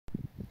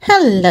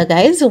Hello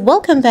guys,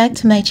 welcome back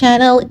to my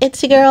channel.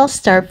 It's your girl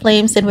Star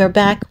Flames and we're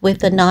back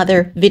with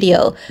another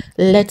video.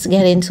 Let's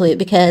get into it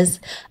because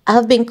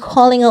I've been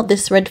calling out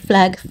this red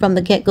flag from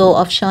the get-go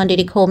of Sean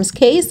Diddy Combs'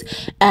 case,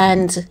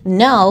 and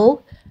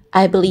now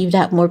I believe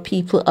that more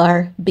people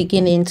are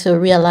beginning to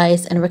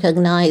realize and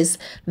recognize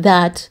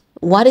that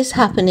what is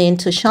happening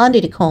to Sean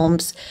Diddy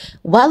Combs,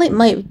 while it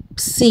might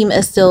seem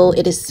as though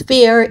it is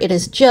fair, it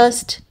is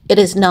just, it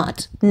is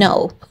not.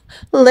 No.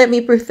 Let me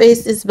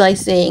preface this by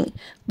saying,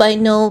 by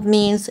no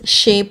means,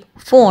 shape,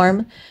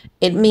 form,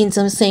 it means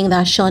I'm saying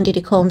that Sean Diddy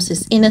Combs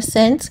is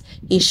innocent.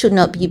 He should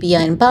not be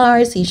behind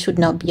bars. He should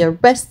not be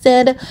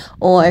arrested,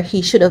 or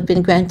he should have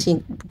been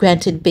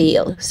granted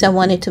bail. So I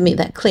wanted to make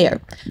that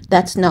clear.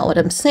 That's not what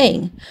I'm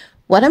saying.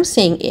 What I'm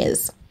saying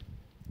is,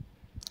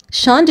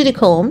 Sean Diddy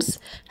Combs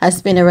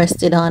has been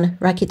arrested on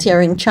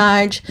racketeering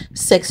charge,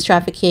 sex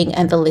trafficking,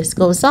 and the list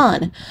goes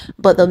on.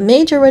 But the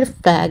major red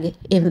flag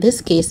in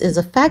this case is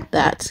the fact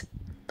that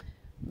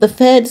the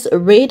feds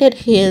raided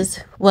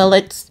his, well,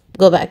 let's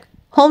go back.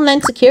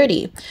 Homeland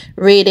Security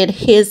raided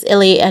his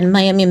LA and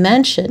Miami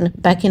mansion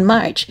back in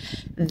March.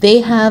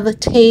 They have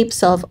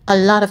tapes of a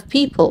lot of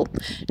people.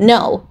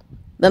 Now,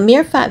 the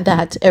mere fact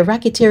that a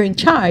racketeering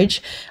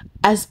charge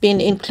has been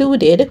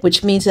included,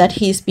 which means that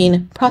he's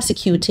been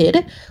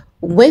prosecuted.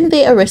 When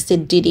they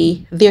arrested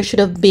Diddy, there should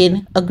have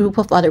been a group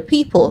of other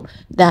people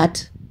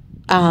that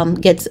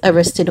gets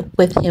arrested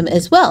with him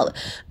as well,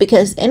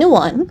 because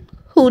anyone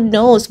who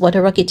knows what a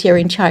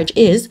racketeering charge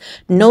is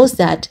knows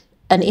that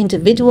an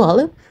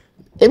individual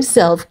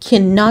himself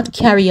cannot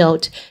carry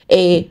out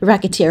a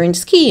racketeering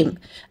scheme.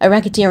 A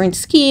racketeering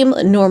scheme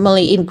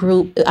normally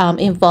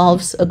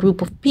involves a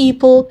group of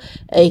people,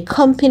 a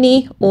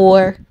company,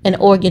 or an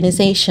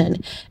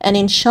organization. And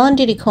in Sean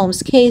Diddy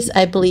Combs' case,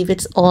 I believe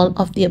it's all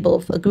of the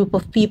above. A group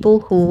of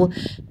people who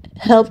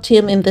helped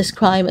him in this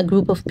crime, a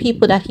group of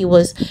people that he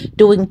was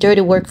doing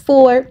dirty work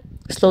for.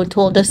 Sloan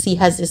told us he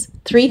has his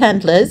 3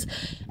 handlers,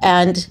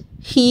 and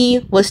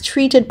he was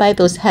treated by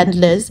those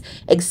handlers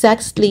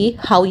exactly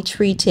how he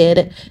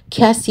treated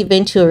Cassie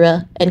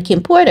Ventura and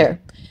Kim Porter.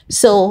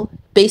 So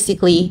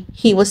basically,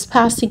 he was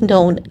passing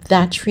down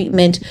that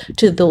treatment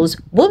to those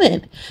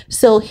women.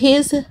 So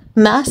his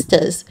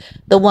masters,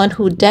 the one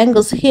who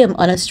dangles him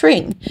on a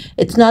string,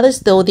 it's not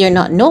as though they're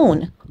not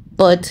known,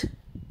 but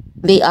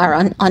they are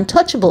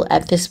untouchable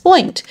at this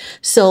point.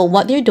 So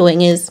what they're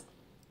doing is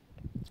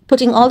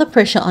putting all the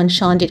pressure on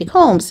Sean Diddy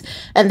Combs,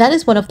 and that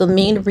is one of the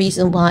main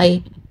reasons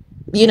why,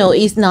 you know,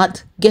 he's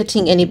not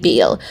getting any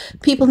bail.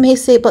 People may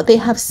say, but they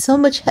have so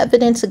much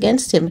evidence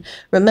against him.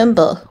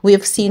 Remember, we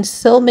have seen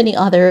so many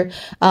other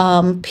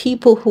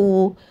people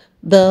who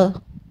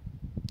the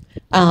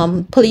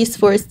police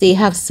force, they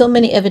have so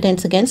many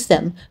evidence against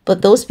them,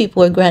 but those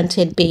people were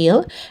granted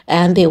bail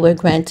and they were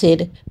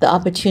granted the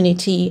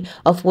opportunity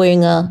of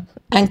wearing a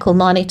ankle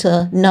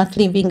monitor, not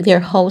leaving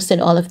their house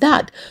and all of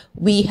that.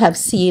 We have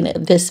seen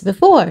this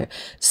before.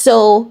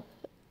 So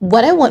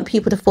what I want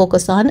people to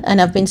focus on,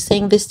 and I've been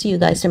saying this to you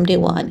guys from day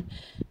one,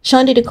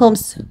 Sean Diddy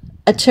Combs'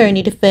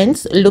 attorney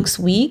defense looks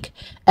weak,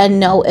 and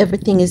now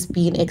everything is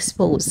being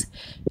exposed.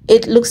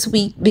 It looks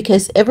weak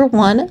because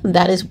everyone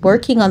that is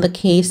working on the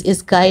case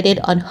is guided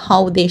on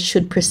how they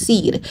should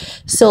proceed.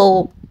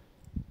 So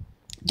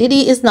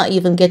Diddy is not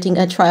even getting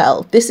a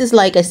trial. This is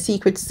like a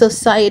secret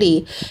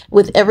society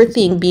with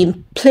everything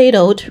being played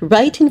out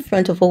right in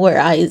front of our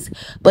eyes.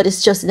 But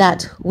it's just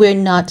that we're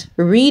not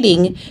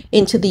reading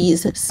into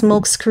these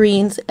smoke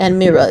screens and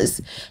mirrors.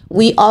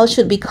 We all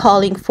should be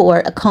calling for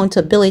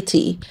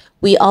accountability.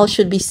 We all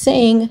should be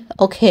saying,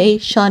 okay,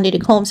 Sean Diddy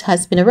Combs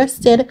has been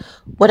arrested.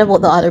 What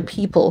about the other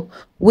people?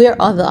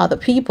 Where are the other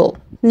people?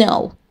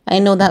 No. I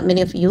know that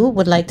many of you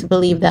would like to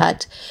believe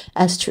that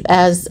as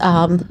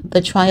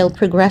the trial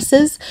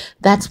progresses,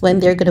 that's when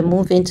they're going to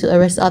move in to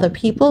arrest other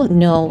people.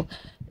 No,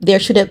 there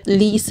should have at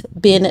least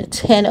been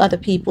 10 other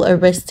people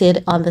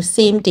arrested on the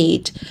same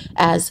date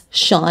as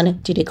Sean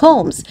Diddy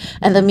Combs.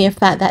 And the mere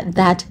fact that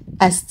that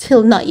has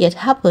still not yet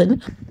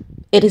happened,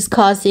 it is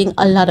causing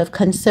a lot of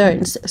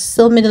concerns.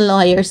 So many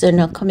lawyers are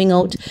now coming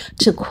out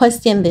to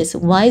question this.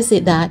 Why is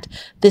it that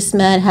this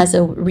man has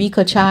a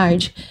RICO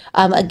charge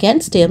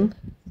against him,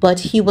 but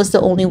he was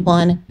the only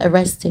one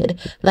arrested?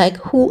 Like,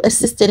 who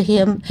assisted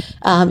him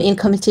in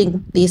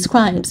committing these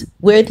crimes?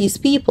 Where are these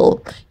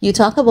people? You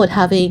talk about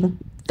having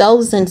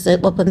thousands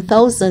upon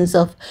thousands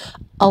of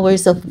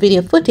hours of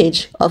video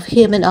footage of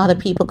him and other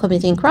people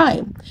committing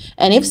crime.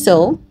 And if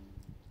so,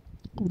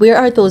 where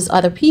are those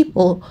other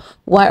people?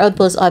 Why are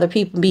those other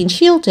people being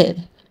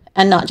shielded?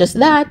 And not just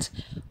that,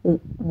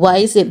 why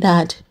is it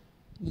that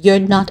you're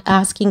not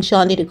asking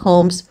Sean Diddy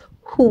Combs,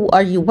 who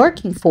are you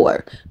working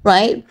for,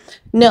 right?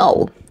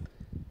 No,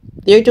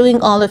 they're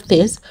doing all of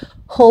this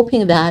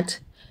hoping that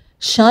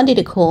Sean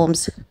Diddy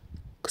Combs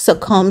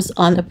succumbs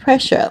under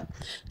pressure.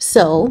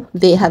 So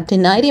they have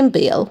denied him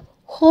bail,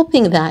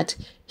 hoping that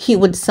he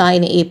would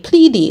sign a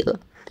plea deal.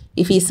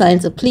 If he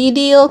signs a plea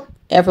deal,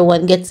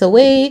 everyone gets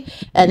away,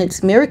 and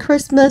it's Merry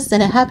Christmas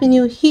and a Happy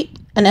New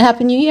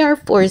Year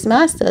for his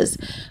masters.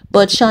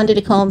 But Sean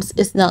Diddy Combs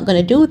is not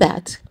going to do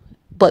that.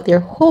 but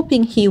they're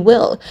hoping he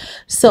will.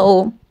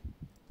 So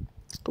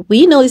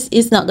we know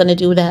he's not going to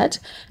do that.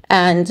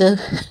 And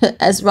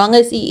as wrong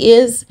as he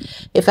is,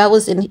 if I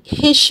was in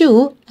his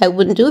shoe, I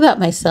wouldn't do that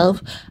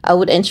myself. I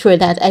would ensure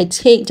that I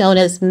take down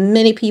as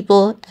many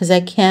people as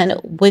I can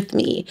with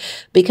me.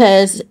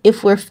 Because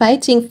if we're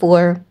fighting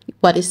for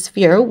what is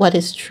fair, what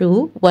is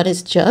true, what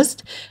is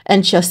just,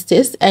 and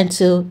justice, and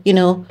to,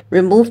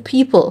 remove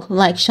people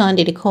like Sean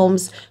Diddy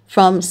Combs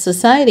from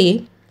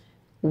society,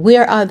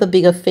 where are the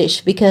bigger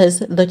fish? Because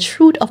the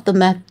truth of the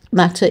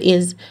matter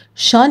is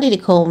Sean Diddy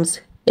Combs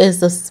is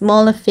the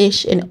smaller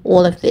fish in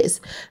all of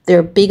this. There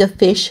are bigger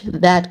fish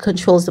that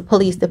controls the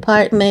police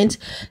department,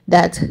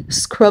 that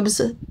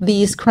scrubs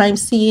these crime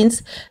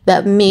scenes,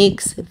 that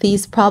makes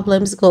these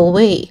problems go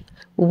away.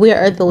 Where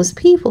are those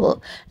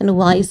people? And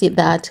why is it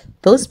that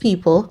those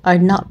people are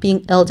not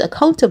being held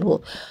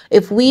accountable?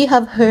 If we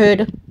have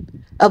heard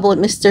about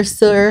Mr.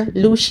 Sir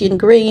Lucian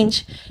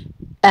Grange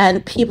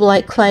and people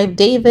like Clive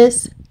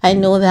Davis, I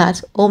know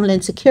that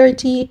Homeland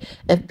Security,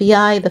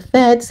 FBI, the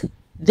feds,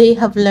 they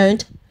have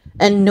learned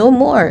and know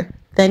more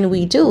than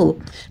we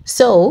do.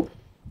 So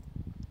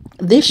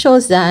this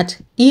shows that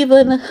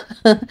even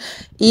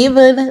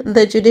even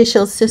the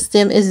judicial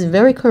system is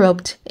very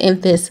corrupt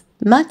in this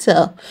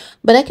matter.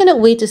 But I cannot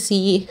wait to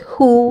see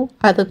who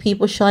are the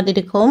people Sean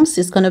Diddy Combs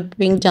is going to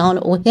bring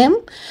down with him.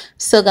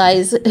 So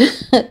guys,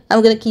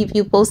 I'm going to keep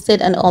you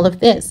posted on all of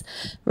this.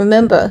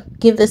 Remember,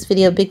 give this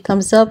video a big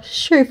thumbs up,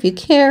 share if you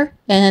care,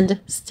 and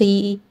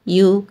see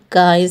you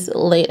guys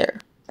later.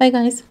 Bye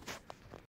guys.